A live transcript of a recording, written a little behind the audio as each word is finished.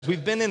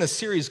We've been in a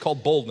series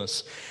called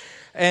Boldness,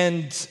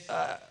 and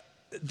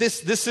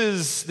this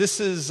is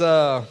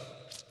the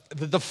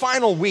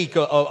final week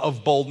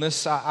of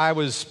Boldness. I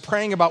was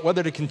praying about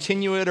whether to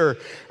continue it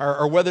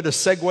or whether to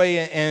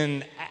segue,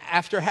 and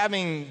after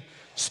having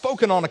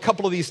spoken on a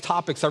couple of these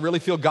topics, I really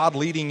feel God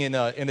leading in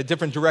a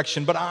different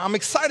direction. But I'm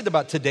excited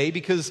about today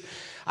because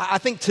I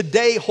think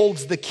today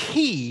holds the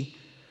key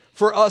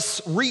for us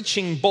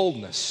reaching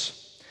boldness.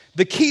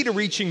 The key to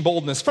reaching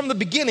boldness. From the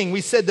beginning, we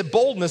said that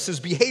boldness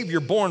is behavior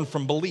born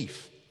from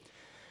belief.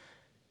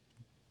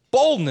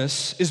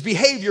 Boldness is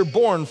behavior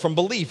born from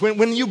belief.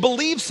 When you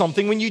believe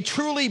something, when you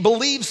truly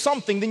believe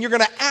something, then you're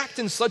going to act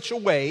in such a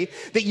way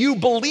that you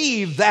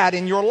believe that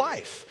in your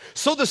life.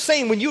 So the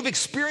same, when you've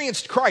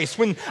experienced Christ,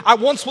 when I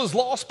once was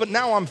lost but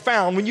now I'm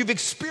found, when you've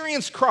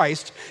experienced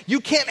Christ, you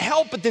can't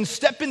help but then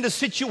step into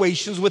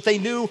situations with a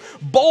new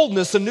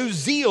boldness, a new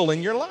zeal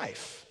in your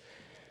life.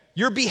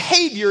 Your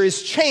behavior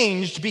is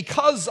changed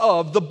because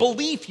of the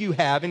belief you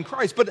have in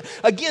Christ. But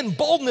again,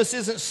 boldness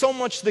isn't so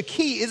much the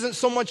key, isn't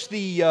so much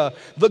the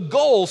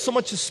goal, so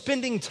much as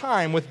spending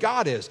time with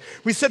God is.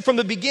 We said from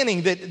the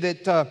beginning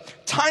that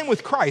time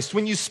with Christ,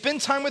 when you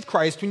spend time with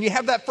Christ, when you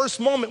have that first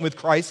moment with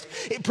Christ,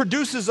 it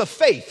produces a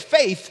faith.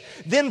 Faith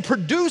then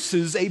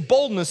produces a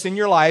boldness in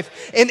your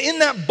life. And in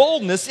that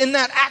boldness, in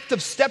that act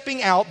of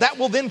stepping out, that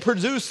will then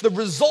produce the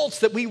results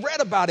that we read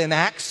about in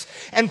Acts.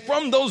 And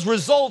from those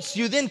results,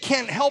 you then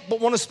can't help but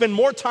want to spend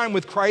more time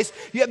with Christ.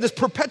 You have this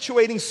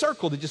perpetuating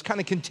circle that just kind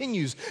of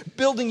continues,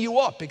 building you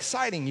up,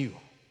 exciting you.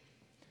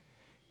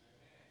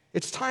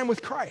 It's time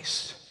with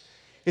Christ.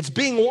 It's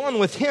being one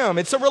with Him.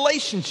 It's a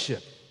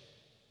relationship.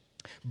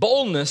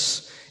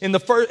 Boldness, in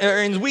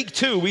week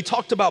 2, we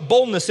talked about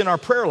boldness in our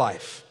prayer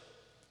life.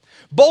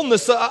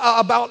 Boldness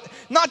about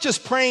not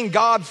just praying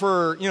God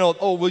for,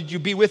 will you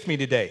be with me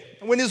today?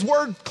 When His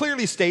Word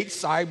clearly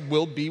states, I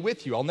will be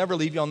with you. I'll never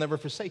leave you. I'll never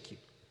forsake you.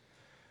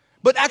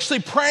 But actually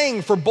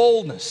praying for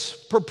boldness,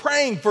 for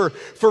praying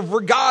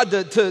for God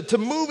to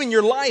move in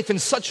your life in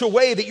such a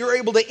way that you're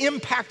able to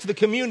impact the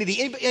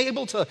community,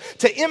 able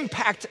to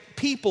impact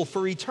people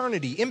for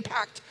eternity,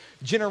 impact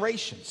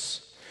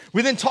generations.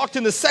 We then talked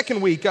in the second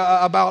week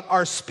about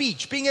our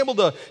speech, being able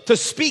to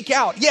speak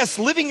out. Yes,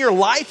 living your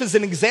life as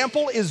an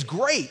example is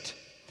great,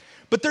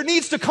 but there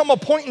needs to come a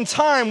point in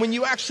time when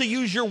you actually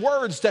use your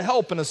words to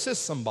help and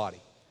assist somebody.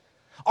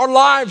 Our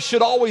lives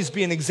should always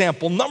be an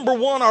example. Number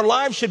one, our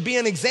lives should be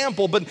an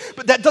example, but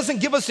that doesn't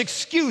give us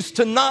excuse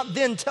to not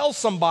then tell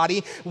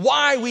somebody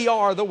why we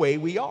are the way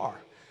we are.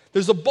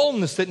 There's a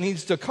boldness that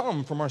needs to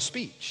come from our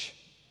speech.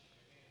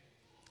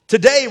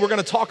 Today, we're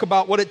going to talk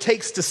about what it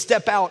takes to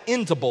step out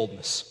into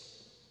boldness.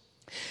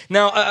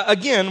 Now,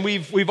 again,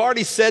 we've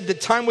already said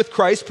that time with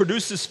Christ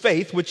produces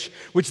faith, which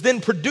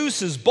then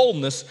produces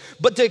boldness.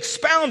 But to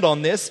expound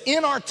on this,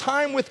 in our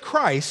time with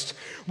Christ,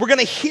 we're going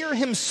to hear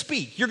Him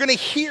speak. You're going to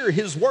hear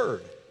His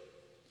word.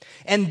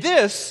 And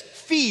this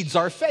feeds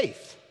our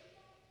faith.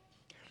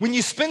 When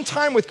you spend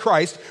time with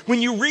Christ,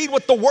 when you read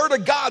what the Word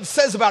of God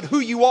says about who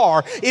you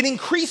are, it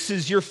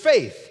increases your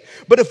faith.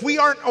 But if we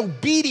aren't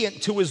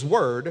obedient to His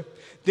word,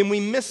 then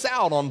we miss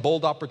out on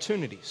bold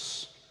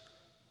opportunities.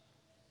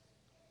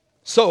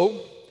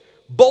 So,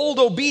 bold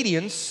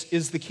obedience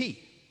is the key.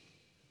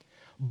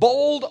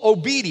 Bold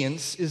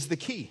obedience is the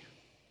key.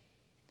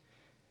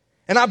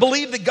 And I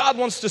believe that God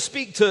wants to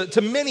speak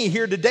to many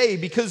here today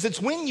because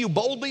it's when you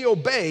boldly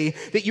obey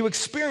that you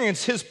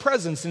experience His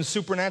presence in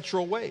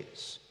supernatural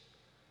ways.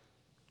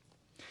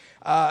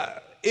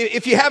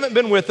 If you haven't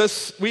been with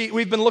us,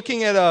 we've been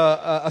looking at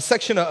a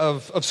section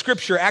of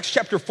Scripture, Acts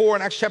chapter 4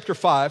 and Acts chapter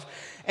 5.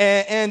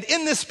 And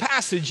in this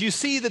passage, you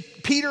see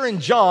that Peter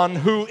and John,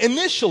 who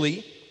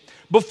initially,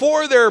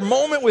 before their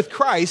moment with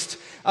Christ,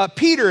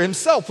 Peter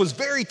himself was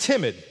very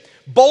timid.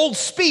 Bold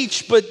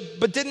speech,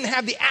 but didn't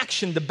have the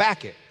action to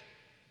back it.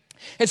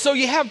 And so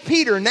you have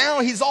Peter,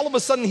 now he's all of a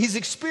sudden, he's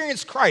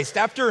experienced Christ.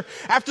 After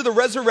the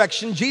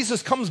resurrection,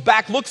 Jesus comes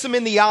back, looks him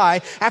in the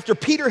eye. After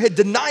Peter had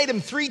denied him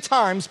 3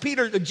 times,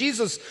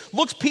 Jesus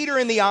looks Peter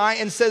in the eye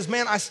and says,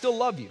 man, I still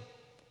love you.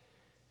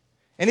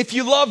 And if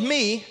you love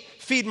me,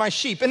 feed my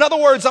sheep. In other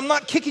words, I'm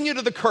not kicking you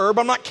to the curb.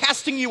 I'm not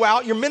casting you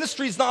out. Your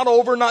ministry's not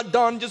over, not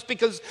done just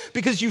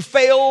because you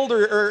failed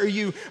or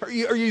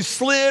you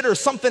slid or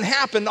something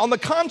happened. On the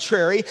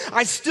contrary,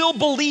 I still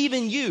believe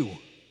in you.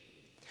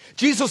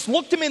 Jesus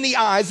looked him in the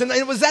eyes, and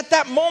it was at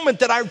that moment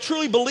that I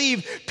truly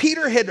believe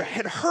Peter had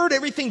heard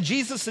everything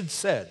Jesus had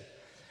said.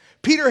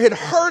 Peter had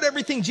heard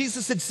everything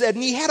Jesus had said,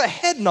 and he had a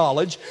head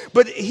knowledge,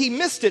 but he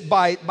missed it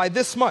by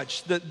this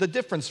much, the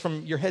difference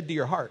from your head to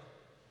your heart.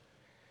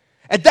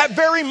 At that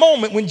very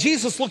moment when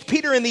Jesus looked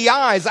Peter in the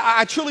eyes,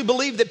 I truly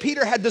believe that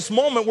Peter had this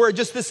moment where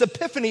just this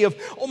epiphany of,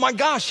 oh my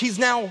gosh, he's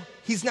now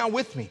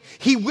with me.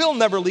 He will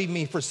never leave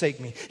me,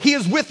 forsake me. He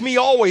is with me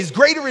always.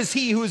 Greater is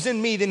He who is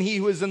in me than he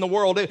who is in the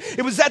world.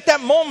 It was at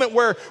that moment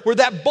where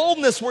that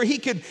boldness, where he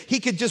could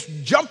just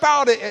jump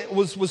out, it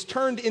was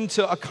turned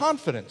into a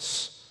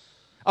confidence,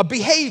 a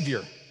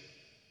behavior.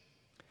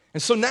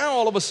 And so now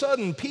all of a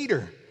sudden,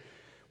 Peter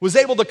was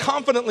able to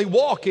confidently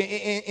walk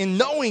in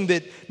knowing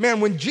that,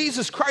 man, when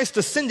Jesus Christ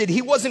ascended,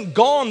 he wasn't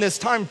gone this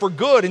time for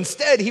good.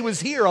 Instead, he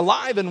was here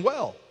alive and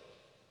well.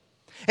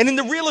 And in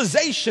the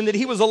realization that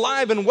he was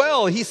alive and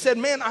well, he said,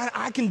 man,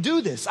 I can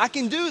do this. I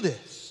can do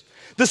this.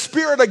 The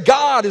Spirit of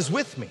God is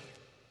with me.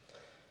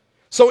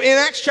 So in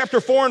Acts chapter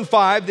 4 and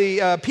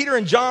 5, Peter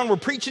and John were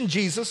preaching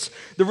Jesus.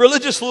 The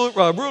religious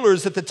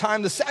rulers at the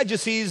time, the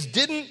Sadducees,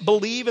 didn't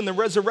believe in the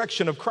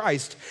resurrection of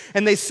Christ.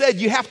 And they said,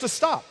 you have to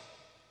stop.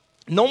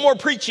 No more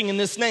preaching in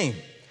this name.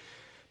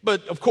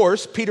 But of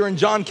course, Peter and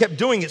John kept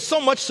doing it,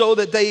 so much so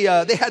that they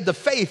had the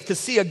faith to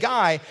see a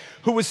guy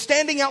who was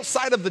standing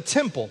outside of the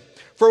temple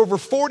for over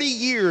 40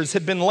 years,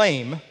 had been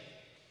lame,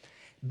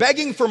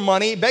 begging for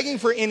money, begging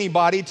for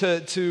anybody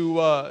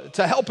to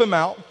help him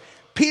out.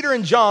 Peter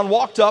and John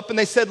walked up and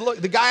they said, look,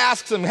 the guy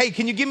asks them, hey,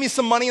 can you give me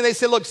some money? And they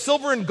said, look,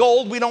 silver and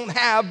gold we don't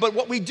have, but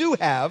what we do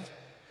have,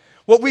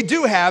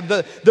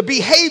 the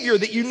behavior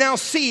that you now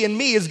see in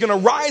me is going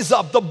to rise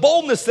up. The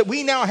boldness that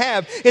we now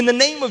have in the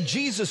name of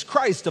Jesus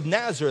Christ of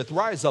Nazareth,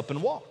 rise up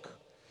and walk.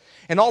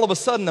 And all of a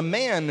sudden, a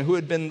man who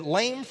had been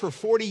lame for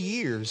 40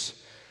 years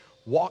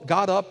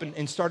got up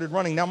and started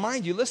running. Now,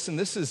 mind you, listen,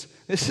 this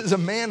is a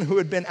man who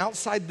had been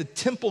outside the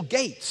temple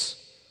gates.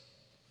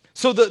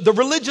 So the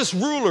religious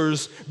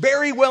rulers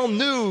very well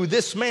knew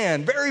this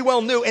man, very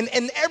well knew.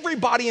 And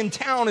everybody in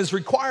town is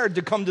required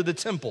to come to the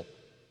temple.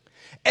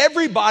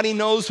 Everybody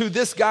knows who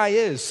this guy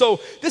is.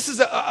 So this is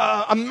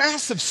a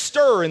massive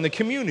stir in the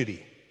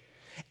community.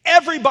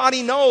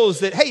 Everybody knows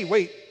that, hey,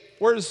 wait,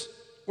 where's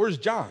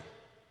John?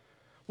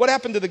 What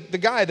happened to the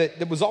guy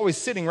that was always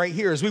sitting right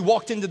here as we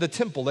walked into the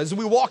temple? As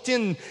we walked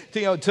in,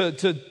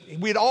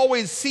 we'd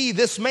always see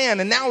this man,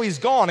 and now he's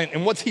gone.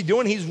 And what's he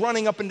doing? He's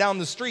running up and down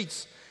the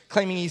streets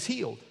claiming he's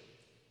healed.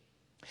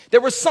 There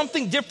was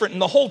something different,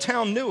 and the whole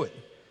town knew it.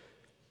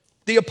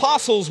 The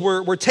apostles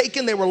were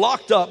taken, they were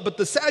locked up, but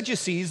the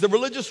Sadducees, the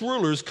religious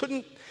rulers,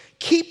 couldn't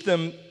keep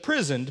them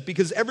prisoned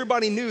because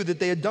everybody knew that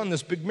they had done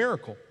this big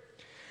miracle.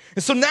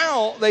 And so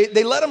now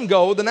they let them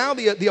go. Now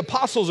the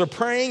apostles are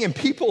praying, and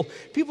people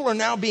are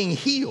now being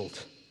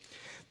healed.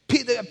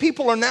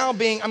 People are now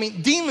being,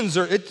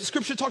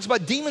 Scripture talks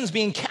about demons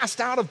being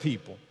cast out of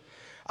people.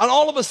 And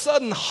all of a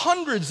sudden,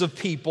 hundreds of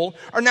people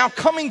are now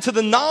coming to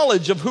the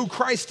knowledge of who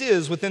Christ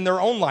is within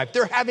their own life.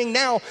 They're having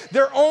now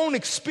their own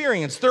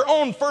experience, their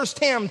own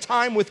firsthand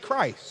time with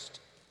Christ.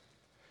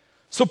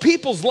 So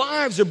people's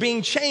lives are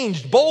being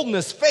changed.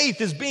 Boldness,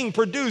 faith is being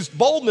produced.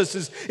 Boldness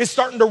is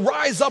starting to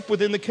rise up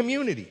within the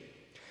community.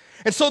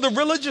 And so the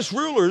religious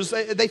rulers,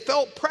 they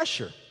felt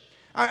pressure.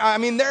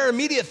 Their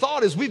immediate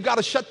thought is, we've got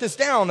to shut this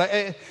down.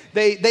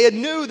 They had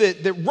knew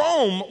that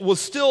Rome was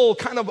still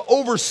kind of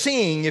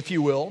overseeing, if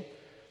you will,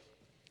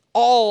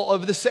 all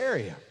of this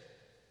area.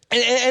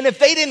 And if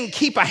they didn't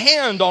keep a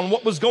hand on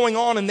what was going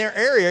on in their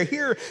area,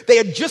 here they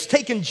had just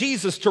taken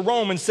Jesus to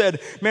Rome and said,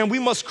 man, we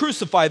must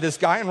crucify this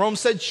guy. And Rome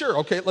said, sure,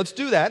 okay, let's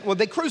do that. Well,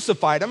 they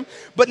crucified him.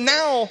 But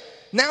now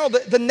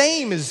the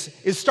name is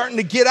starting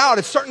to get out.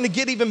 It's starting to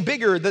get even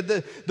bigger.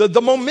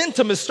 The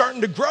momentum is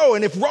starting to grow.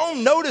 And if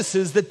Rome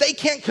notices that they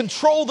can't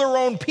control their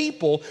own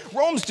people,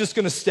 Rome's just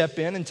going to step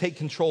in and take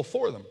control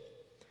for them.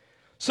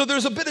 So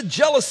there's a bit of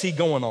jealousy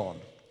going on.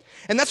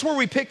 And that's where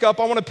we pick up.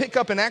 I want to pick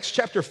up in Acts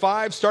chapter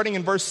 5, starting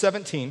in verse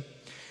 17.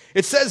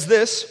 It says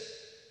this: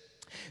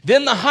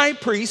 then the high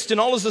priest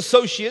and all his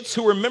associates,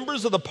 who were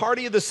members of the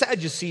party of the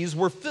Sadducees,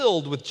 were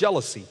filled with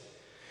jealousy.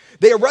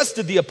 They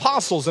arrested the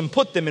apostles and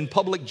put them in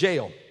public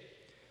jail.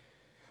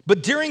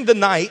 But during the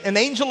night, an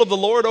angel of the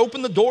Lord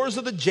opened the doors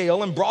of the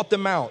jail and brought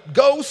them out.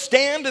 Go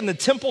stand in the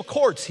temple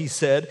courts, he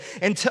said,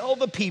 and tell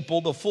the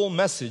people the full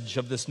message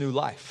of this new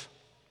life.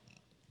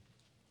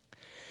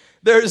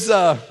 There's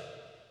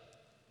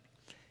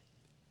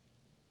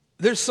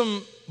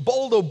some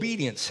bold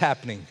obedience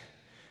happening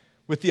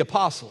with the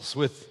apostles,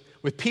 with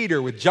Peter,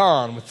 with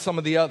John, with some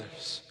of the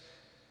others.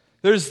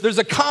 There's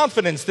a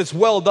confidence that's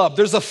welled up.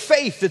 There's a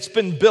faith that's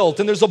been built,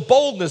 and there's a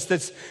boldness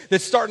that's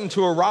starting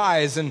to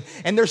arise, and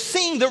they're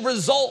seeing the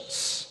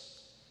results.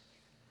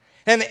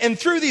 And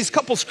through these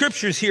couple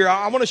scriptures here,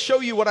 I want to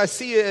show you what I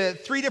see,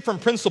 3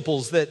 different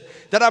principles that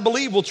I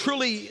believe will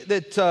truly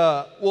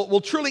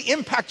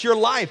impact your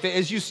life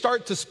as you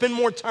start to spend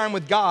more time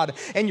with God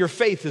and your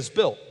faith is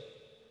built.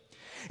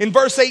 In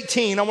verse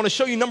 18, I want to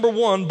show you, number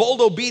 1,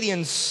 bold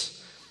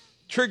obedience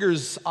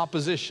triggers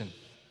opposition.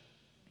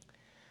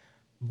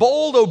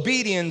 Bold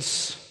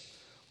obedience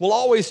will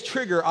always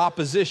trigger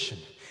opposition.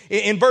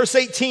 In verse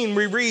 18,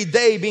 we read,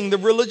 they, being the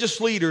religious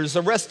leaders,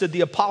 arrested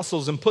the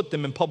apostles and put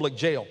them in public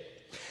jail.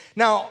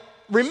 Now,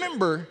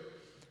 remember,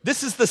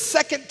 this is the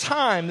second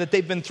time that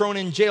they've been thrown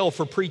in jail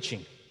for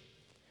preaching.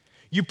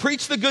 You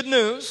preach the good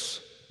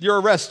news,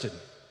 you're arrested.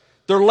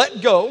 They're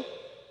let go,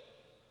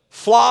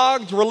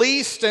 flogged,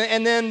 released,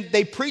 and then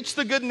they preach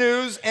the good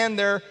news and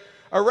they're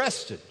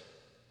arrested.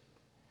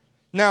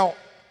 Now,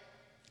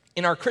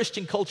 in our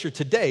Christian culture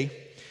today,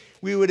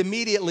 we would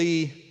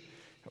immediately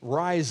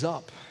rise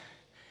up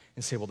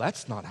and say, well,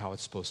 that's not how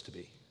it's supposed to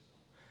be.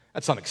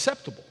 That's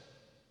unacceptable.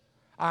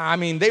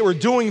 They were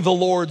doing the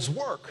Lord's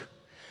work.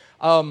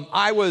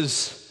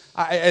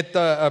 At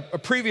a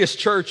previous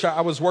church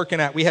I was working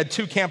at, we had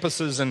 2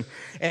 campuses,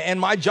 and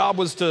my job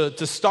was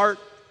to start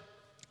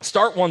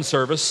one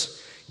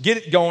service, get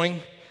it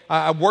going.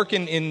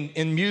 Working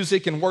in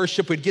music and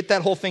worship, we'd get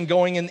that whole thing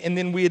going, and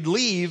then we'd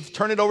leave,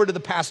 turn it over to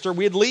the pastor,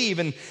 we'd leave,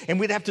 and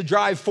we'd have to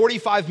drive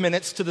 45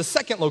 minutes to the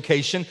second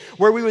location,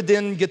 where we would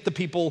then get the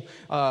people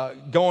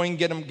going,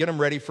 get them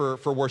ready for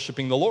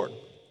worshiping the Lord.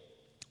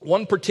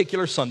 One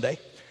particular Sunday,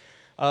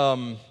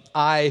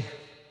 I,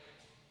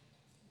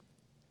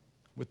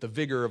 with the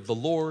vigor of the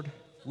Lord,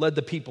 led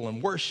the people in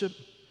worship,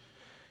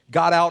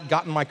 got out,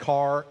 got in my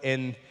car,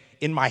 and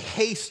in my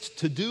haste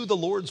to do the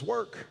Lord's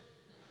work,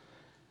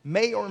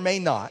 may or may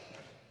not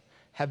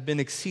have been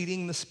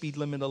exceeding the speed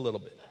limit a little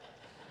bit.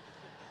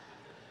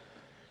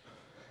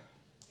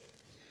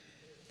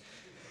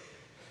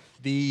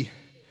 The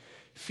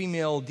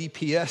female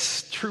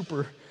DPS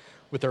trooper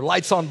with her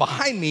lights on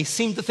behind me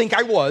seemed to think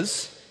I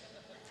was.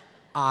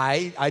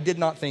 I did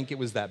not think it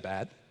was that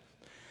bad.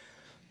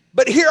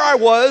 But here I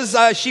was,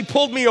 she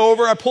pulled me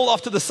over, I pulled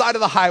off to the side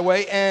of the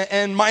highway,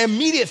 and my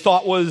immediate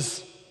thought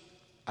was,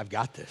 I've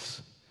got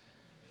this.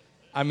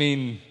 I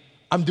mean,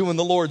 I'm doing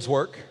the Lord's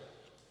work.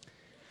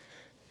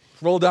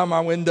 Roll down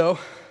my window,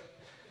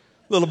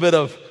 a little bit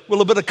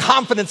of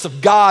confidence of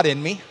God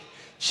in me.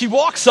 She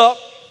walks up,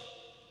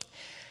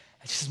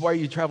 and she says, "Why are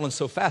you traveling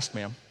so fast,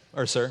 ma'am?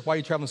 Or sir, why are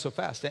you traveling so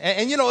fast?"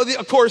 And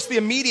of course, the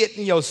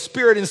immediate,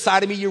 spirit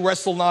inside of me, you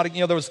wrestle not,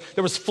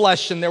 there was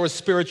flesh and there was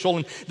spiritual,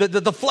 and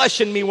the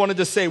flesh in me wanted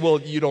to say, well,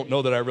 you don't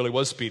know that I really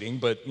was speeding,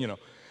 but,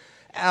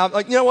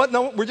 like, you know what?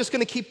 No, we're just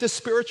going to keep this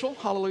spiritual,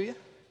 hallelujah.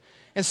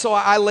 And so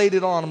I laid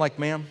it on. I'm like,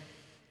 ma'am,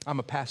 I'm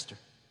a pastor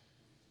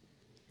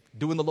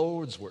doing the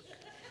Lord's work.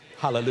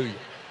 Hallelujah.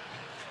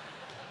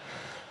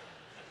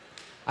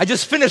 I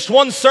just finished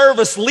one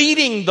service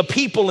leading the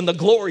people in the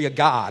glory of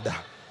God.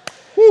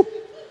 Woo.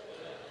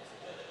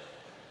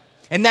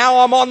 And now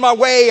I'm on my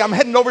way. I'm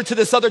heading over to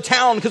this other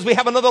town because we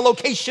have another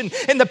location,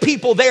 and the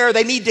people there,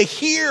 they need to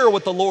hear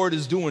what the Lord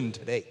is doing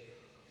today.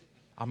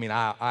 I mean,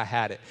 I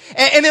had it.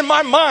 And in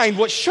my mind,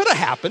 what should have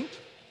happened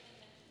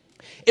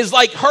is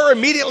like her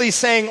immediately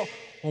saying,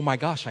 oh my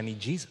gosh, I need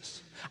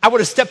Jesus. I would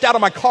have stepped out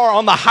of my car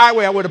on the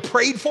highway. I would have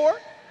prayed for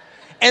it.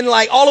 And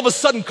like all of a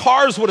sudden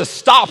cars would have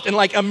stopped and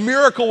like a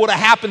miracle would have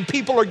happened.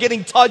 People are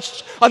getting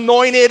touched,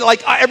 anointed,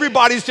 like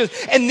everybody's just,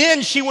 and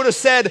then she would have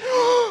said,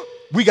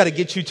 we got to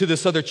get you to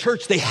this other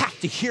church. They have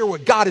to hear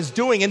what God is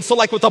doing. And so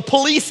like with a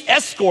police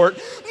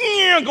escort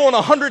going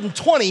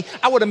 120,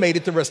 I would have made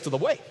it the rest of the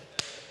way.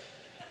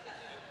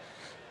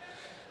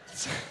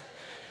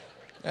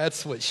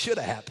 That's what should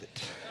have happened.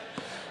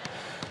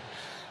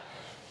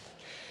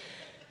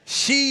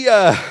 She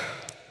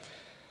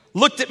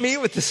looked at me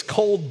with this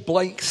cold,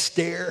 blank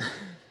stare.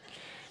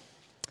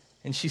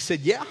 And she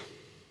said, yeah,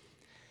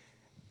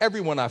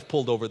 everyone I've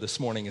pulled over this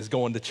morning is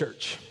going to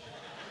church.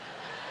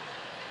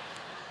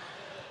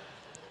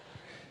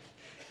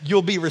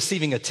 You'll be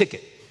receiving a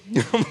ticket.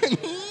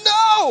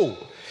 No!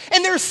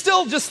 And there's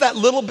still just that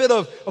little bit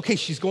of, okay,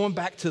 she's going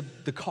back to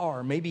the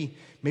car. Maybe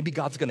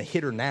God's going to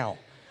hit her now.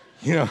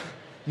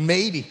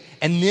 Maybe.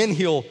 And then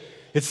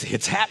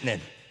it's happening.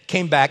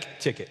 Came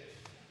back, ticket.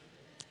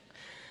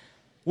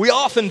 We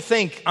often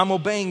think I'm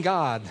obeying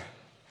God.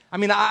 I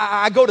mean,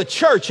 I go to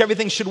church,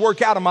 everything should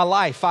work out in my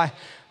life.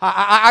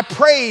 I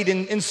prayed,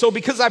 and so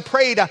because I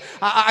prayed,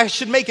 I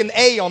should make an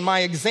A on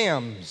my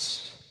exams.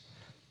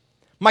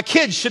 My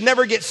kids should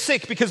never get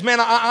sick because, man,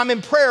 I'm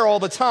in prayer all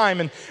the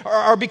time,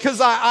 or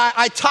because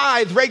I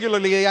tithe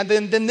regularly, and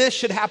then this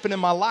should happen in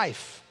my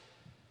life.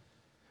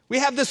 We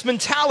have this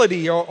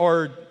mentality,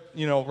 or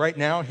right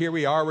now, here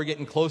we are, we're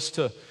getting close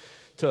to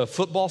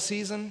football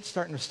season,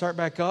 starting to start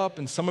back up,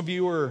 and some of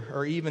you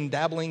are even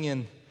dabbling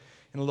in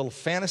a little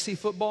fantasy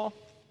football.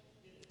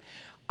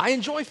 I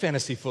enjoy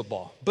fantasy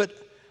football, but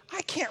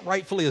I can't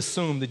rightfully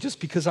assume that just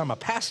because I'm a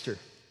pastor,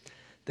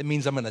 that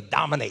means I'm going to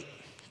dominate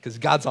because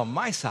God's on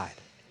my side.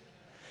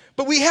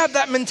 But we have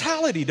that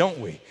mentality, don't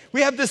we?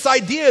 We have this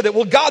idea that,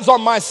 well, God's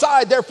on my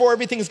side, therefore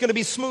everything's going to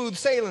be smooth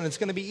sailing, it's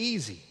going to be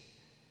easy.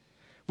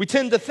 We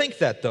tend to think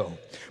that, though.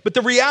 But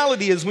the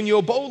reality is when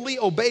you boldly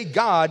obey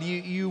God,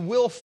 you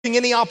will face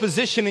any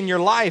opposition in your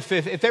life.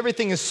 If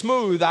everything is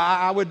smooth,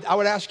 I would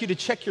ask you to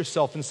check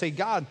yourself and say,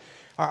 God,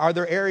 are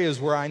there areas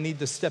where I need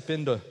to step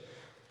into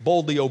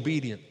boldly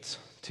obedience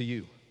to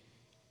you?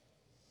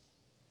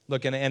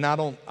 Look, and I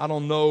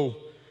don't know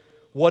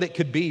what it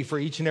could be for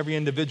each and every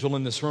individual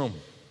in this room.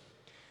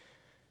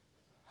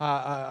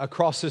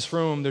 Across this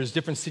room, there's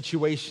different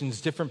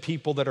situations, different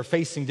people that are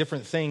facing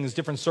different things,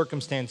 different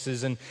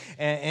circumstances,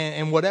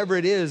 and whatever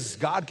it is,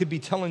 God could be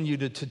telling you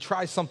to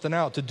try something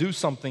out, to do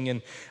something.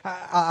 And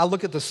I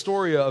look at the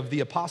story of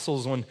the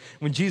apostles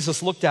when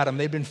Jesus looked at them.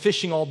 They've been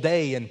fishing all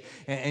day,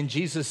 and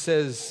Jesus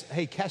says,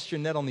 hey, cast your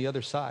net on the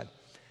other side.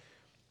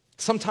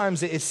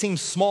 Sometimes it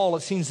seems small,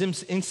 it seems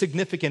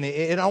insignificant,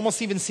 it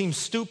almost even seems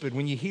stupid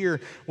when you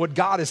hear what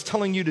God is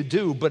telling you to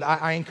do, but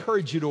I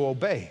encourage you to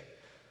obey.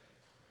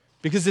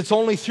 Because it's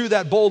only through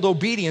that bold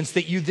obedience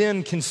that you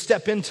then can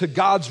step into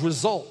God's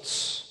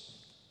results.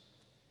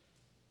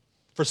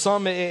 For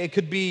some, it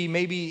could be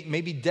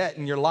maybe debt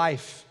in your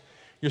life.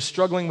 You're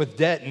struggling with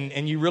debt,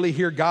 and you really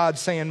hear God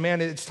saying,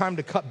 man, it's time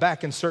to cut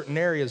back in certain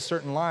areas,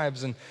 certain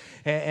lives.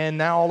 And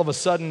now all of a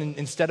sudden,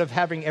 instead of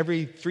having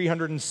every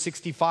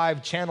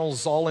 365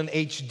 channels all in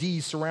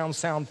HD, surround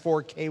sound,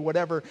 4K,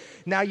 whatever,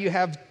 now you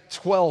have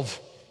 12.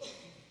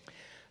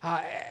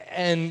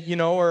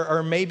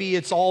 Or maybe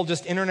it's all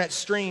just internet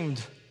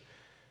streamed.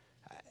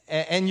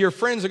 And your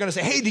friends are going to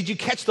say, hey, did you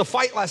catch the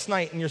fight last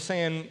night? And you're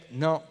saying,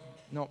 no,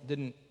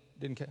 didn't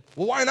catch.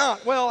 Well, why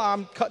not? Well,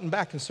 I'm cutting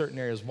back in certain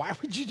areas. Why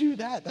would you do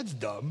that? That's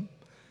dumb.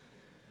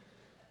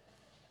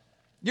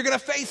 You're going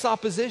to face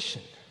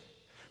opposition.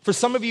 For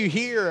some of you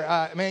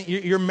here,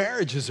 your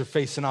marriages are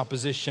facing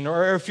opposition.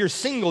 Or if you're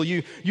single,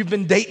 you've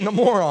been dating a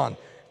moron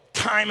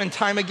time and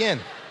time again.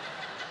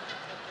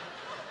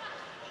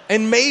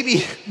 And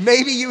maybe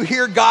you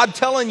hear God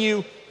telling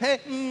you,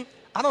 hey,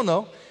 I don't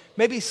know,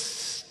 maybe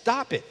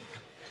stop it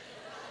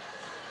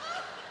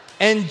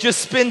and just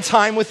spend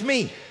time with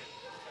me.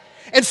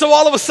 And so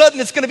all of a sudden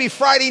it's going to be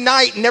Friday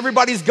night and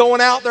everybody's going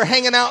out, they're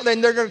hanging out,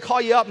 and they're going to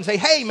call you up and say,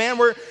 hey man,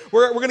 we're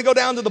going to go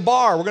down to the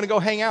bar, we're going to go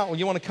hang out. Well,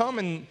 you want to come?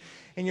 And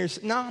you're,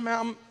 no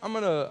man, I'm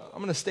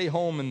going to stay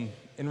home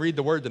and read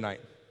the word tonight.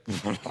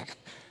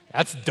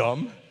 That's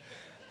dumb.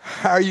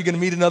 How are you going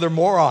to meet another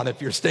moron if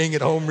you're staying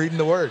at home reading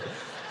the word?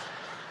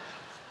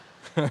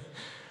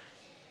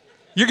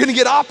 You're going to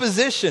get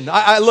opposition.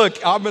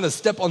 Look, I'm going to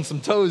step on some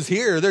toes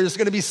here. There's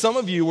going to be some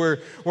of you where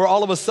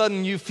all of a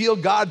sudden you feel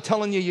God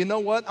telling you, you know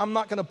what? I'm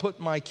not going to put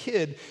my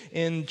kid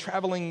in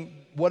traveling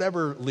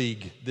whatever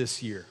league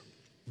this year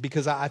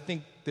because I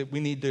think that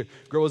we need to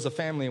grow as a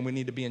family and we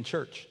need to be in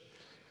church.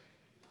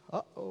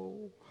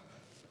 Uh-oh.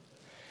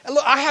 And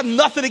look, I have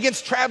nothing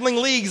against traveling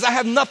leagues. I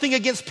have nothing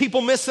against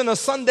people missing a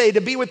Sunday to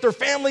be with their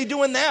family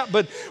doing that.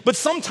 But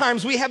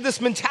sometimes we have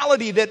this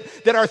mentality that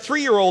our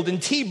 3-year-old in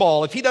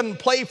T-ball, if he doesn't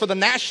play for the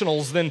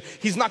Nationals, then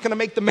he's not going to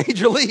make the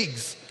major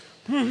leagues.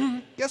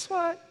 Guess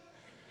what?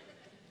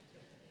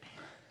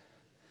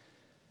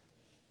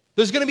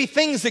 There's going to be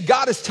things that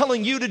God is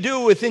telling you to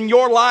do within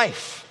your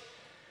life.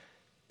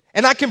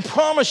 And I can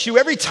promise you,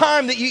 every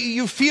time that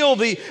you feel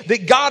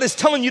that God is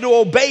telling you to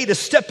obey, to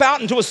step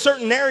out into a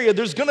certain area,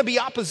 there's going to be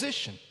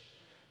opposition.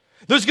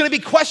 There's going to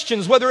be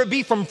questions, whether it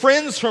be from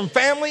friends, from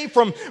family,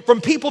 from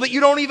people that you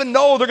don't even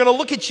know. They're going to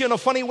look at you in a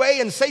funny way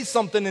and say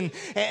something,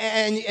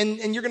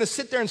 and you're going to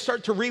sit there and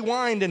start to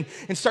rewind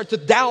and start to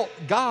doubt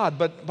God.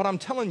 But I'm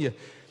telling you,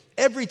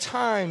 every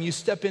time you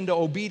step into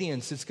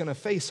obedience, it's going to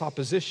face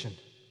opposition.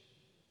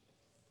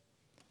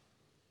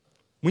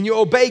 When you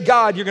obey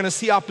God, you're going to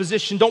see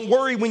opposition. Don't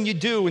worry when you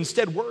do.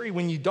 Instead, worry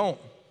when you don't.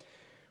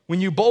 When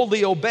you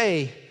boldly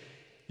obey,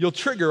 you'll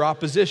trigger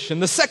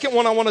opposition. The second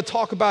one I want to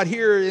talk about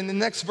here in the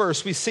next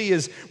verse we see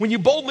is when you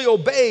boldly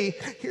obey,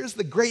 here's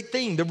the great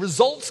thing. The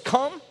results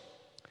come.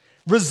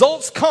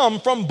 Results come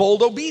from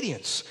bold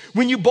obedience.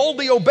 When you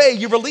boldly obey,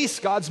 you release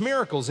God's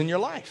miracles in your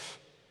life.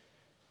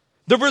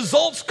 The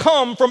results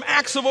come from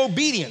acts of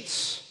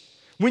obedience.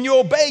 When you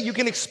obey, you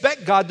can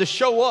expect God to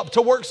show up,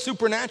 to work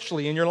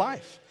supernaturally in your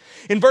life.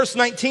 In verse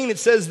 19, it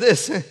says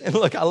this, and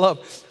look, I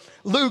love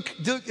Luke,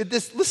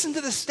 listen to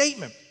this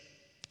statement.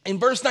 In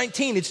verse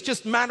 19, it's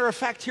just matter of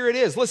fact, here it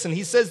is. Listen,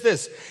 he says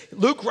this.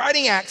 Luke,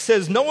 writing Acts,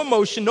 says, no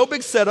emotion, no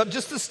big setup,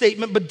 just a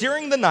statement. But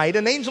during the night,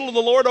 an angel of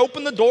the Lord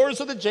opened the doors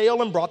of the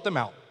jail and brought them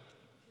out.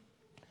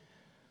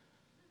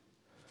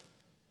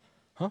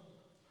 Huh?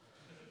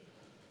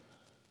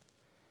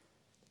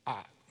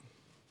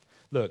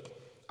 Look,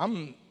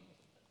 I'm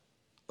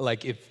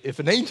like, if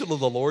an angel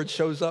of the Lord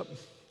shows up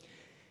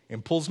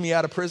and pulls me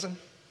out of prison,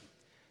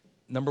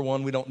 number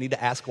one, we don't need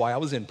to ask why I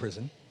was in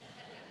prison.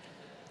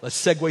 Let's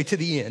segue to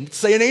the end.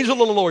 Say an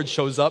angel of the Lord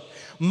shows up.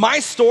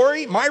 My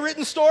story, my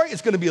written story,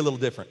 is going to be a little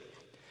different.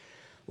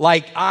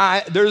 Like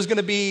there's going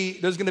to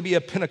be a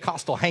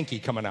Pentecostal hanky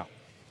coming out.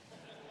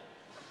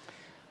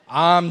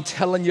 I'm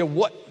telling you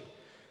what.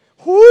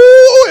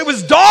 Whoo, it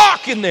was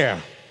dark in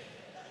there.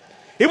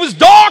 It was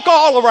dark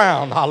all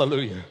around.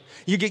 Hallelujah.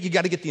 You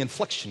got to get the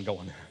inflection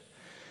going.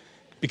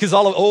 Because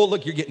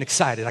look, you're getting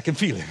excited. I can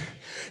feel it.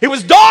 It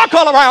was dark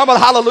all around, but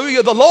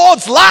hallelujah, the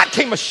Lord's light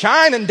came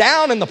a-shining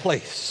down in the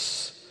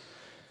place.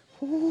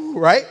 Ooh,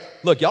 right?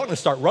 Look, y'all are going to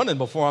start running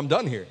before I'm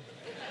done here.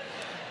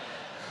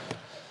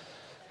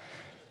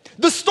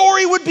 The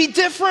story would be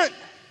different.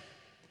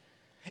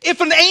 If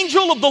an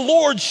angel of the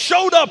Lord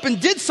showed up and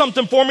did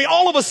something for me,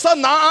 all of a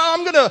sudden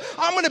I'm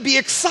gonna be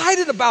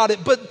excited about it.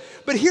 But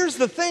here's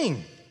the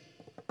thing.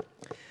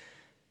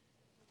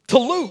 To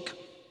Luke,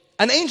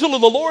 an angel of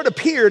the Lord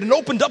appeared and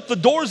opened up the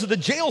doors of the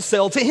jail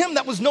cell. To him,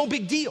 that was no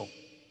big deal.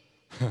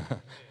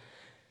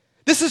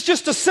 This is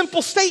just a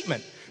simple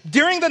statement.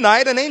 During the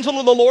night, an angel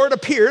of the Lord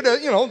appeared,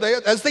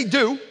 as they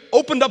do,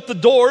 opened up the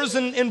doors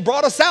and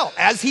brought us out,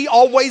 as he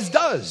always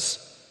does.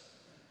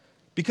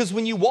 Because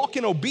when you walk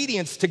in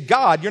obedience to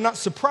God, you're not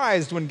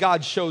surprised when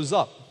God shows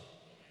up.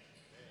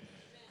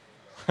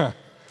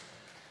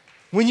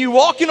 When you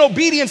walk in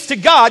obedience to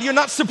God, you're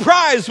not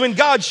surprised when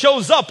God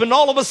shows up and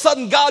all of a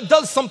sudden God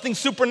does something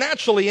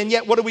supernaturally. And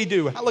yet, what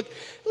do? Look,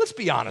 let's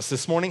be honest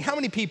this morning. How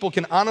many people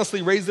can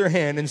honestly raise their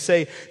hand and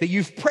say that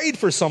you've prayed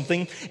for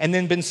something and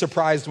then been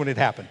surprised when it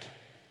happened?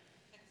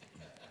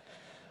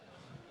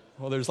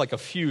 Well, there's like a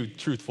few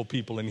truthful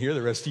people in here.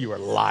 The rest of you are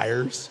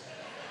liars.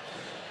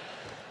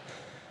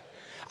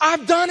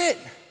 I've done it.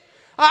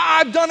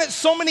 I've done it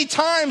so many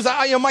times.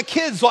 My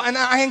kids, and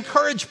I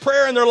encourage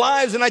prayer in their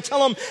lives, and I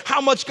tell them how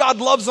much God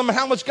loves them and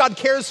how much God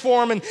cares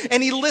for them,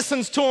 and He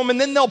listens to them,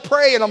 and then they'll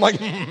pray, and I'm like,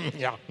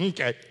 yeah,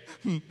 okay,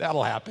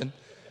 that'll happen.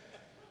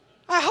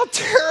 How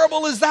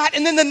terrible is that?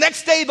 And then the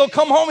next day they'll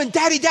come home and,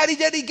 Daddy,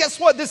 guess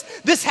what?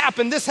 This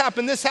happened,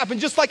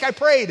 just like I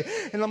prayed.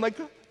 And I'm like,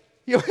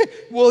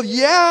 well,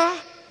 yeah,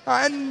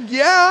 and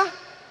yeah.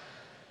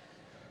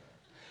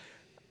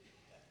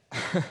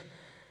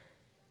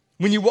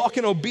 When you walk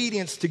in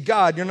obedience to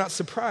God, you're not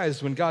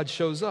surprised when God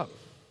shows up.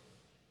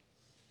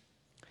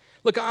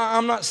 Look,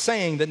 I'm not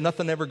saying that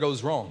nothing ever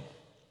goes wrong.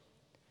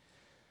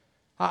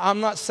 I'm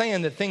not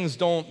saying that things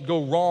don't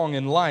go wrong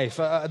in life.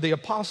 The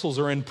apostles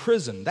are in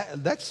prison.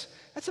 That's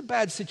a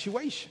bad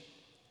situation.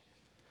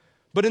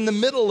 But in the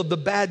middle of the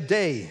bad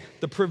day,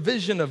 the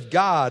provision of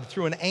God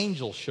through an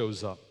angel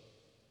shows up.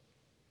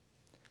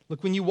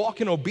 Look, when you walk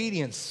in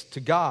obedience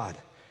to God,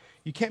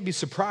 you can't be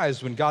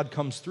surprised when God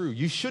comes through.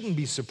 You shouldn't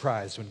be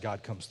surprised when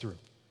God comes through.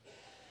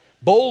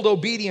 Bold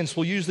obedience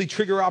will usually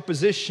trigger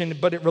opposition,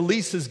 but it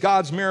releases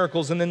God's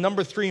miracles. And then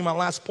number 3, my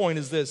last point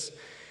is this: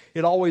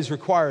 it always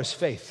requires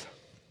faith.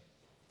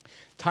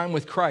 Time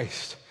with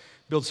Christ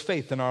builds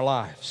faith in our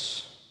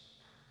lives.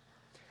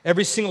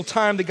 Every single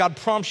time that God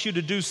prompts you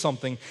to do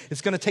something,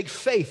 it's going to take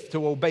faith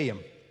to obey Him.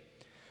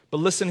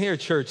 But listen here,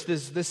 church,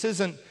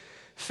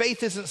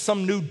 faith isn't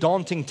some new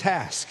daunting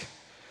task.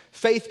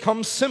 Faith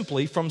comes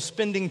simply from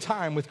spending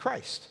time with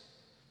Christ.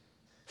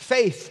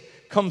 Faith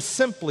comes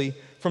simply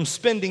from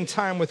spending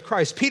time with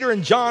Christ. Peter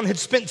and John had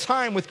spent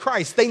time with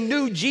Christ. They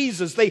knew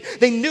Jesus. They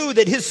knew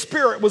that His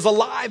Spirit was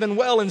alive and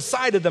well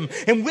inside of them.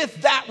 And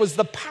with that was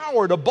the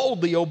power to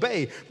boldly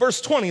obey.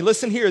 Verse 20,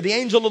 listen here. The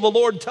angel of the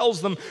Lord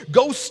tells them,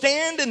 go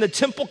stand in the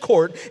temple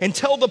court and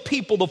tell the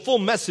people the full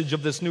message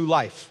of this new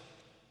life.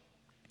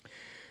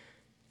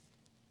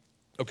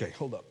 Okay,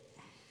 hold up.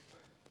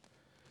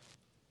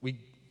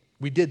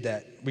 We did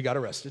that. We got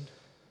arrested.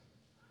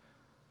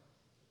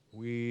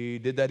 We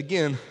did that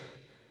again.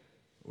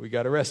 We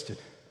got arrested.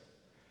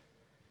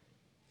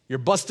 You're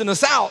busting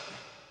us out.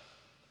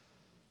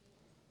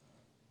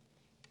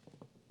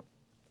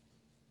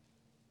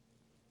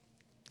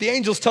 The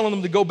angel's telling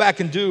them to go back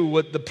and do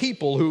what the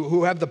people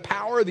who have the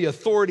power, the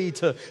authority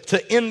to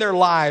end their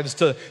lives,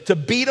 to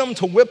beat them,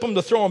 to whip them,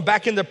 to throw them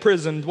back into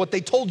prison, what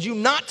they told you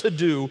not to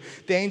do,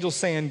 the angel's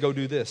saying, go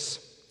do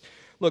this.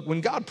 Look,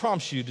 when God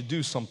prompts you to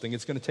do something,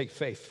 it's going to take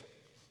faith.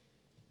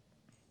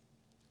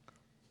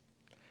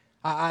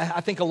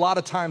 I think a lot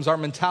of times our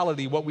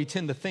mentality, what we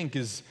tend to think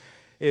is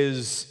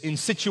in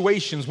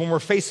situations when we're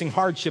facing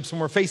hardships,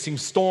 when we're facing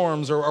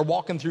storms or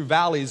walking through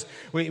valleys,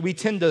 we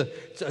tend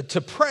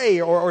to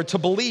pray or to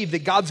believe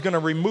that God's going to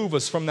remove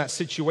us from that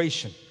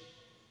situation.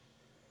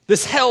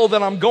 This hell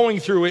that I'm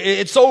going through,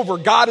 it's over.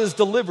 God has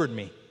delivered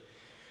me.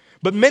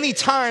 But many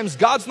times,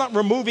 God's not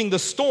removing the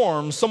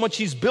storm so much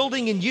He's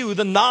building in you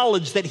the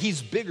knowledge that He's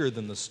bigger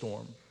than the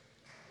storm.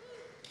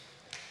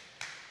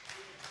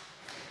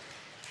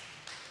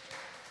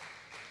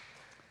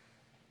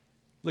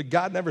 Look,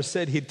 God never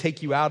said He'd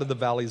take you out of the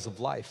valleys of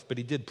life, but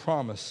He did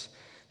promise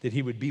that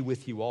He would be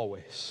with you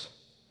always.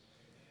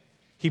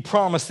 He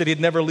promised that He'd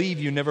never leave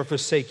you, never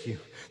forsake you.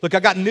 Look, I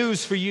got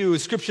news for you.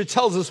 Scripture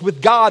tells us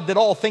with God that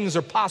all things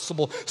are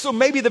possible. So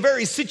maybe the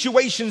very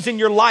situations in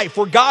your life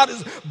where God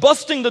is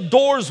busting the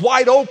doors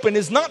wide open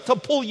is not to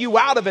pull you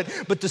out of it,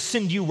 but to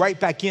send you right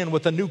back in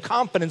with a new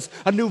confidence,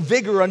 a new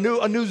vigor, a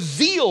new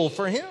zeal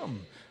for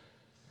Him.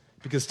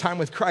 Because time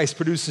with Christ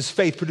produces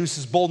faith,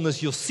 produces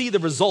boldness. You'll see the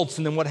results,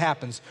 and then what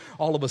happens?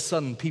 All of a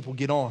sudden, people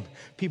get on,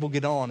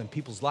 and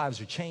people's lives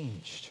are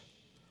changed.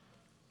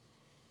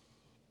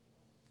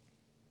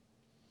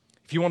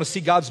 If you want to see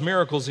God's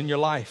miracles in your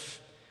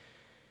life,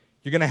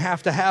 you're going to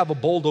have a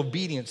bold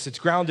obedience. It's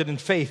grounded in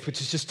faith,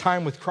 which is just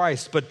time with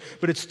Christ. But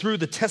it's through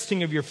the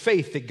testing of your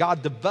faith that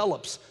God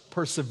develops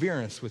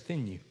perseverance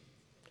within you.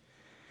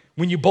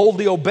 When you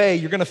boldly obey,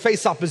 you're going to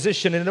face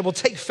opposition, and it will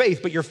take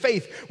faith, but your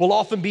faith will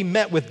often be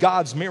met with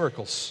God's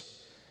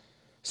miracles.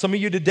 Some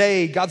of you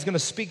today, God's going to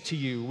speak to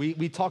you.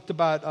 We talked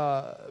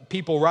about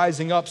people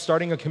rising up,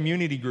 starting a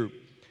community group.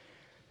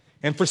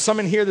 And for some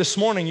in here this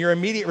morning, your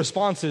immediate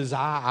response is,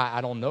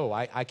 I don't know.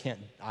 I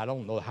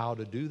don't know how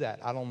to do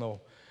that. I don't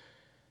know.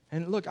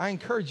 And look, I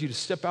encourage you to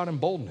step out in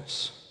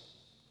boldness.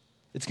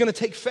 It's going to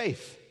take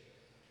faith.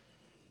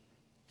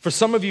 For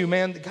some of you,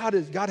 man, God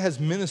has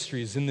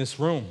ministries in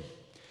this room.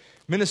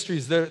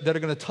 Ministries that are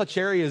going to touch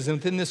areas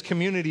within this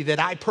community that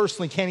I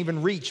personally can't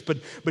even reach,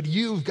 but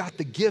you've got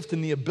the gift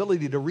and the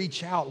ability to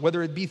reach out,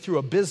 whether it be through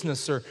a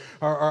business or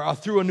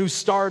through a new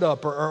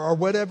startup or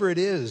whatever it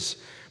is.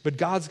 But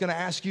God's going to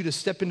ask you to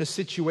step into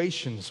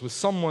situations with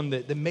someone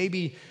that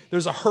maybe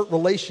there's a hurt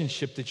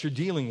relationship that you're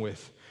dealing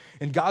with.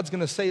 And God's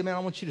going to say, man, I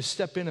want you to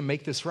step in and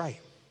make this right.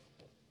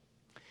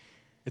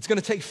 It's going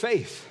to take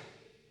faith.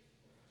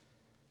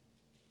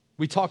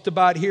 We talked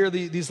about here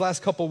these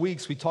last couple of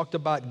weeks, we talked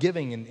about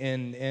giving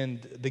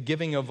and the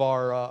giving of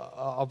our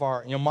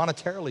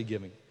monetarily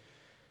giving.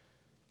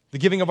 The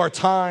giving of our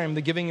time,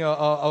 the giving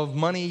of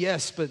money,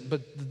 yes, but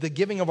the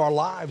giving of our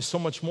lives so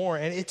much more.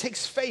 And it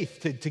takes faith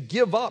to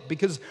give up,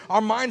 because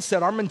our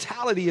mindset, our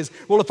mentality is,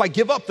 well, if I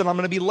give up, then I'm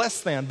going to be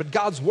less than. But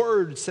God's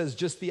word says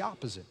just the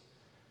opposite.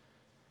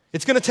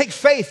 It's going to take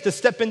faith to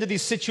step into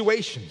these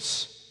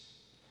situations.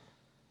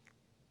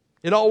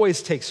 It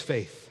always takes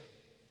faith.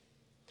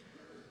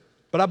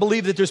 But I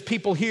believe that there's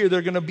people here that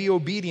are going to be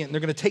obedient, and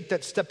they're going to take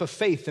that step of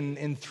faith,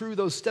 and through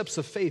those steps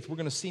of faith, we're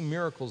going to see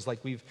miracles like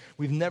we've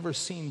never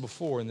seen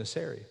before in this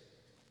area.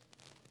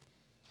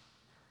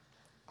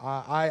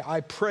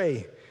 I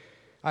pray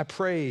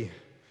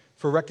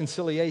for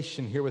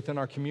reconciliation here within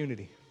our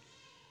community.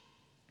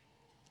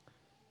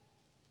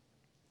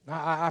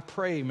 I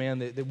pray, man,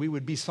 that we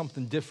would be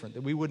something different,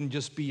 that we wouldn't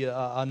just be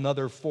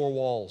another four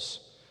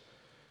walls,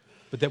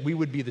 but that we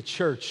would be the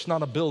church,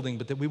 not a building,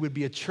 but that we would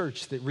be a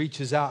church that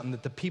reaches out, and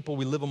that the people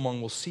we live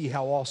among will see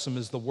how awesome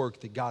is the work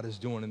that God is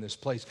doing in this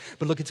place.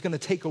 But look, it's going to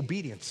take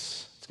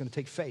obedience. It's going to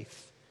take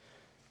faith.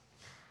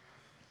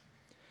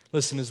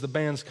 Listen, as the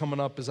band's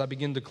coming up, as I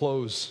begin to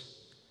close,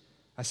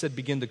 I said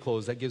begin to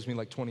close. That gives me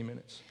like 20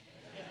 minutes.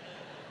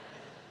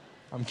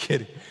 I'm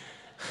kidding.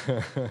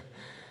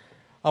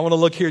 I want to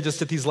look here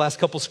just at these last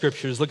couple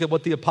scriptures. Look at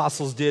what the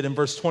apostles did in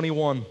verse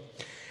 21.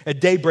 At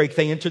daybreak,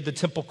 they entered the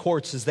temple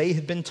courts as they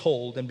had been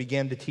told and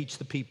began to teach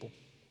the people.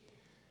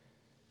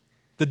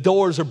 The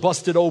doors are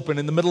busted open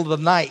in the middle of the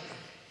night.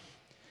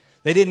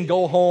 They didn't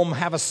go home,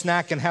 have a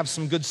snack, and have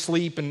some good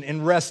sleep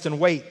and rest and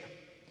wait.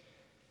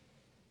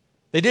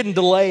 They didn't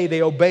delay,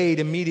 they obeyed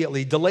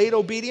immediately. Delayed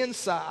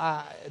obedience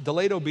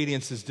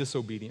is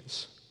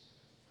disobedience.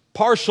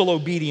 Partial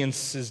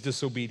obedience is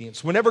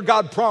disobedience. Whenever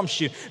God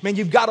prompts you, man,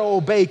 you've got to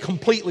obey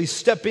completely.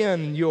 Step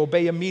in, you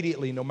obey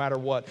immediately, no matter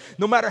what.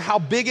 No matter how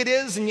big it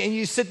is, and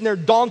you're sitting there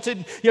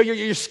daunted,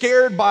 you're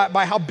scared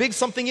by how big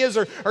something is,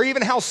 or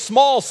even how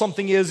small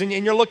something is, and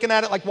you're looking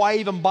at it like, why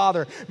even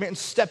bother? Man,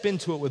 step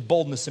into it with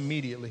boldness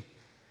immediately.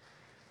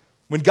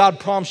 When God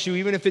prompts you,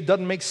 even if it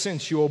doesn't make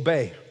sense, you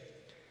obey.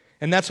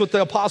 And that's what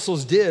the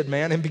apostles did,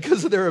 man. And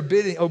because of their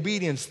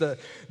obedience, the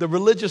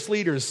religious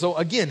leaders, so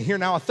again, here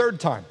now a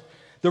third time,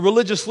 the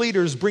religious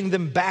leaders bring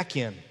them back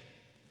in.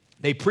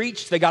 They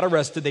preached, they got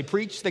arrested. They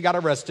preached, they got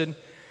arrested.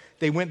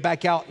 They went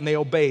back out and they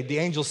obeyed. The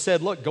angel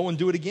said, look, go and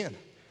do it again.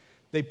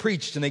 They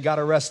preached and they got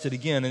arrested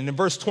again. And in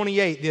verse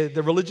 28,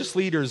 the religious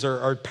leaders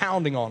are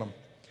pounding on them.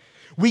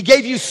 We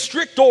gave you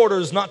strict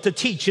orders not to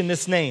teach in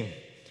this name.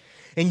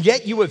 And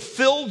yet you have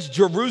filled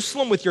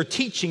Jerusalem with your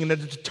teaching and are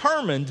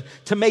determined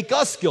to make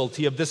us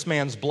guilty of this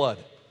man's blood.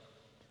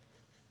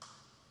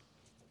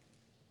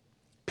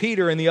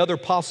 Peter and the other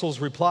apostles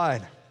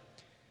replied,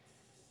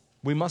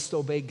 we must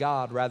obey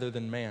God rather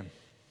than man.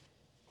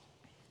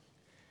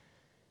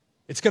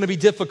 It's going to be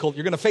difficult.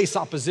 You're going to face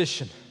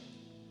opposition.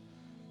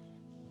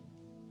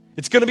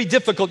 It's going to be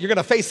difficult. You're going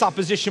to face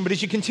opposition. But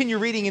as you continue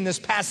reading in this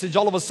passage,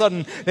 all of a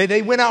sudden,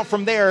 they went out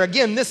from there.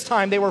 Again, this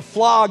time they were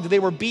flogged. They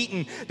were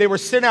beaten. They were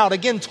sent out.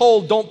 Again,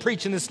 told, don't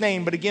preach in this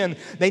name. But again,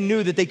 they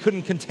knew that they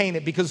couldn't contain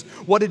it, because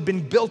what had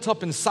been built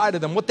up inside of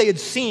them, what they had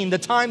seen, the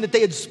time that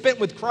they had spent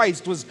with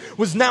Christ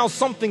was now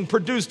something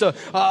produced,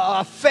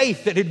 a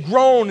faith that had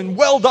grown and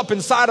welled up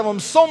inside of them,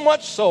 so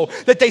much so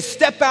that they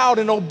step out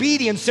in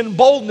obedience and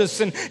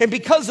boldness. And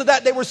because of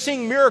that, they were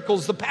seeing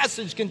miracles. The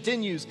passage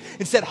continues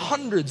and said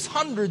hundreds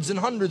and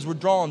hundreds were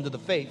drawn to the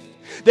faith.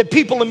 That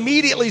people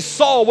immediately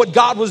saw what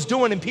God was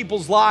doing in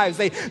people's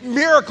lives.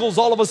 Miracles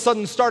all of a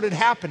sudden started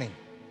happening.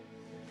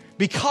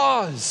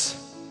 Because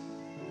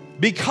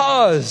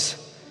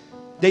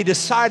they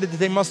decided that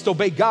they must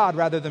obey God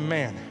rather than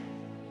man.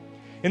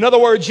 In other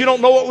words, you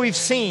don't know what we've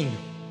seen.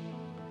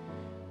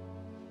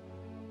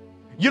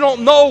 You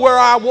don't know where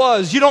I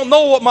was. You don't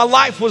know what my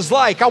life was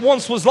like. I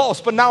once was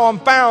lost, but now I'm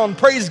found.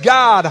 Praise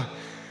God.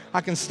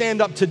 I can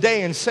stand up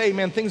today and say,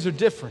 man, things are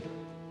different.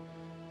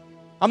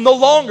 I'm no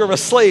longer a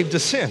slave to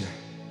sin.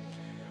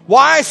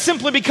 Why?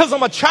 Simply because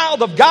I'm a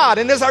child of God.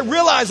 And as I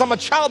realize I'm a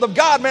child of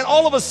God, man,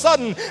 all of a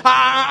sudden,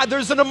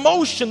 there's an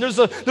emotion, there's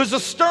a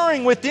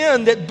stirring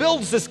within that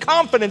builds this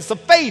confidence, the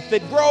faith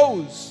that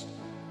grows.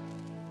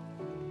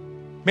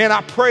 Man,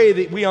 I pray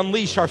that we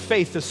unleash our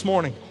faith this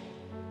morning.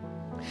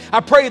 I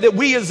pray that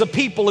we as a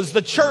people, as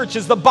the church,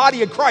 as the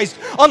body of Christ,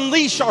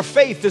 unleash our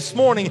faith this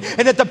morning,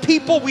 and that the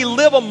people we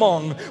live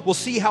among will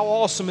see how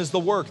awesome is the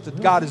work that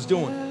God is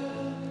doing.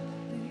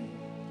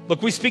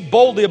 Look, we speak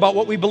boldly about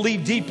what we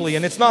believe deeply,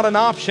 and it's not an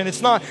option.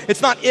 It's not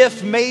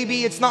if,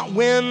 maybe. It's not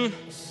when.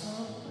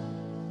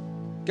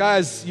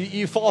 Guys,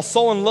 you fall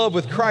so in love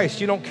with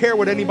Christ, you don't care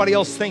what anybody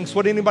else thinks,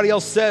 what anybody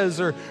else says,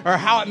 or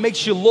how it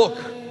makes you look.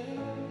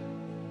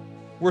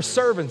 We're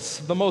servants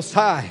of the Most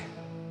High.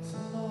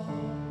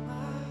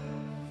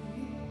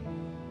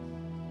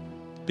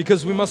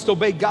 because we must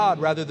obey God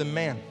rather than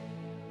man.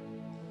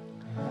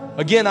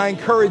 Again, I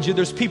encourage you,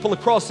 there's people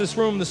across this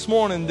room this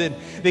morning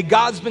that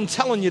God's been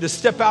telling you to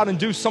step out and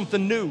do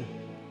something new.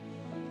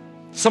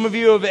 Some of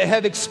you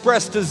have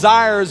expressed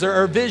desires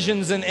or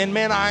visions, and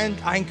man,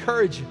 I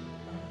encourage you.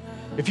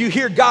 If you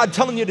hear God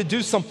telling you to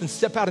do something,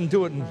 step out and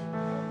do it. And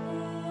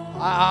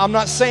I'm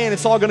not saying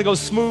it's all going to go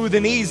smooth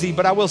and easy,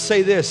 but I will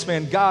say this,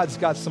 man, God's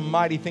got some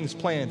mighty things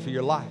planned for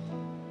your life.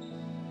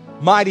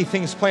 Mighty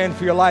things planned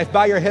for your life.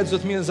 Bow your heads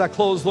with me as I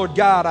close. Lord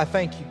God, I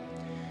thank you.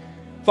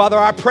 Father,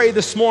 I pray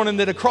this morning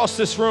that across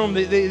this room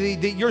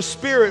that your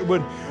Spirit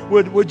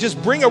would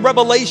just bring a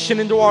revelation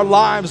into our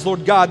lives,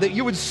 Lord God, that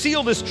you would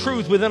seal this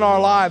truth within our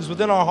lives,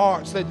 within our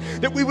hearts,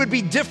 that we would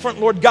be different,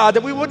 Lord God,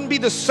 that we wouldn't be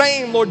the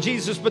same, Lord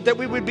Jesus, but that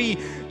we would be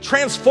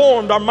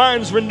transformed, our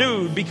minds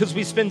renewed because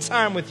we spend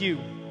time with you.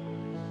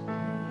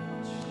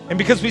 And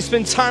because we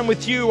spend time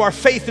with you, our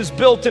faith is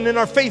built, and in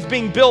our faith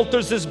being built,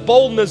 there's this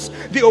boldness,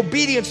 the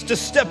obedience to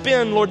step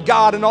in, Lord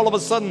God, and all of a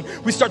sudden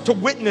we start to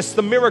witness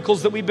the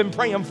miracles that we've been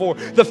praying for.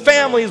 The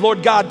families,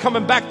 Lord God,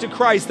 coming back to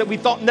Christ that we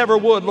thought never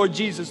would, Lord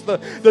Jesus.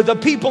 The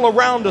people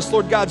around us,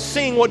 Lord God,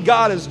 seeing what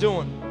God is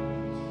doing.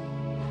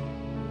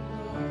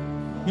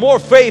 More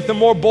faith and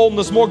more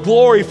boldness, more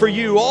glory for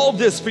you, all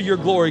this for your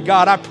glory,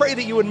 God. I pray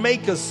that you would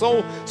make us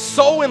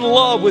so in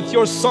love with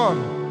your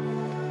Son,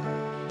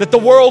 that the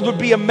world would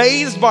be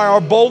amazed by our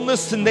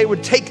boldness, and they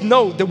would take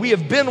note that we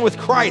have been with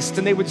Christ,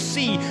 and they would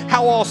see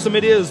how awesome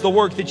it is, the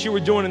work that you were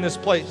doing in this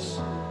place.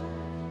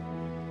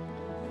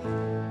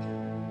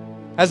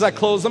 As I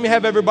close, let me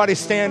have everybody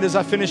stand as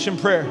I finish in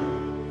prayer.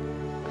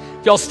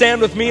 If y'all stand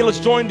with me, let's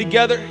join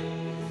together.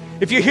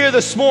 If you're here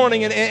this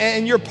morning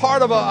and you're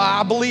part of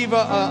I believe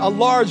a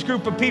large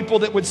group of people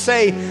that would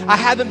say, I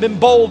haven't been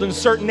bold in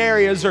certain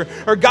areas,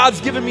 or God's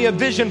given me a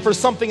vision for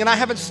something and I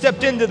haven't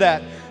stepped into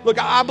that. Look,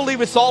 I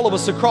believe it's all of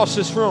us across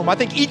this room. I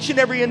think each and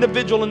every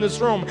individual in this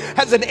room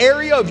has an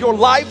area of your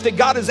life that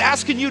God is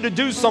asking you to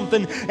do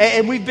something,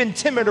 and we've been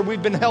timid or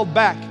we've been held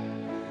back.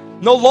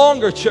 No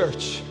longer,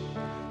 church.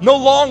 No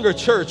longer,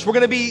 church. We're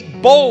going to be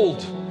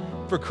bold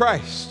for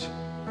Christ.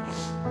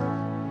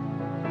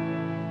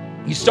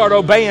 You start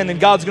obeying and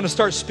God's going to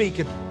start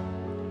speaking.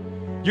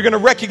 You're going to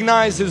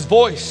recognize His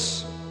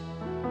voice.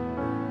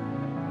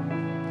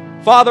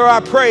 Father, I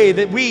pray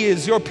that we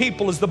as your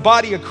people, as the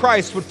body of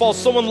Christ, would fall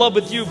so in love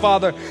with you,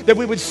 Father, that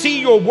we would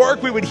see your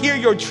work, we would hear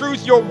your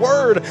truth, your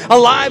word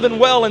alive and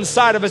well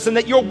inside of us, and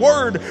that your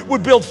word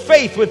would build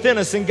faith within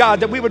us in God,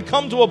 that we would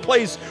come to a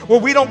place where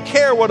we don't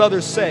care what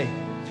others say.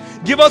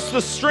 Give us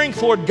the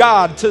strength, Lord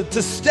God,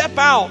 to step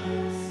out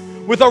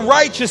with a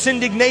righteous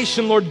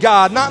indignation, Lord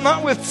God,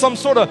 not with some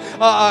sort of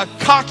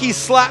cocky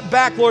slap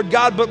back, Lord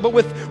God, but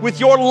with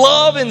your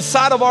love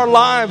inside of our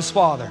lives,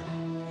 Father.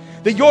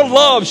 That your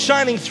love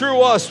shining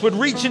through us would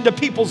reach into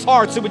people's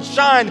hearts. It would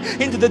shine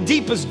into the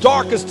deepest,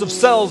 darkest of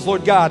cells,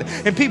 Lord God.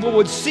 And people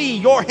would see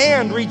your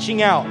hand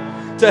reaching out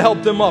to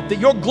help them up. That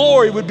your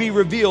glory would be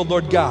revealed,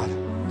 Lord God.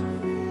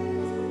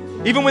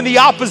 Even when the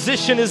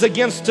opposition is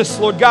against us,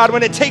 Lord God,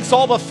 when it takes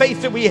all the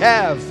faith that we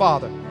have,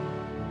 Father,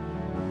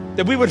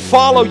 that we would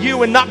follow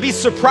you and not be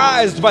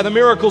surprised by the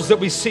miracles that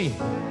we see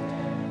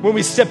when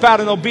we step out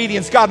in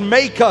obedience. God,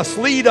 make us,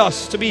 lead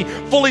us to be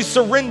fully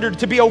surrendered,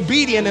 to be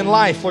obedient in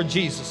life, Lord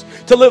Jesus,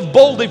 to live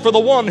boldly for the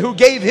one who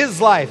gave His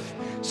life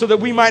so that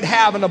we might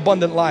have an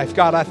abundant life.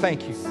 God, I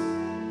thank you.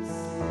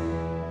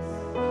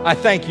 I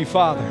thank you,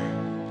 Father,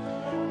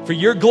 for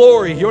your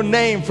glory, your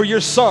name, for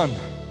your Son,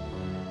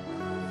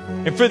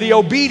 and for the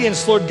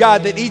obedience, Lord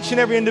God, that each and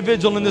every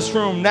individual in this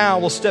room now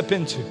will step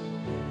into.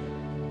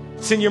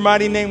 It's in your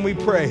mighty name we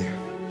pray.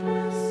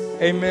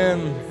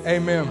 Amen.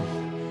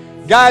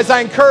 Amen. Guys,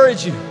 I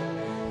encourage you,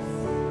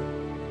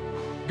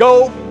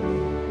 go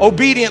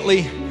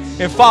obediently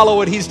and follow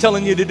what He's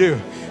telling you to do.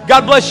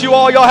 God bless you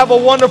all. Y'all have a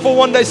wonderful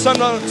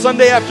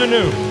Sunday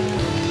afternoon.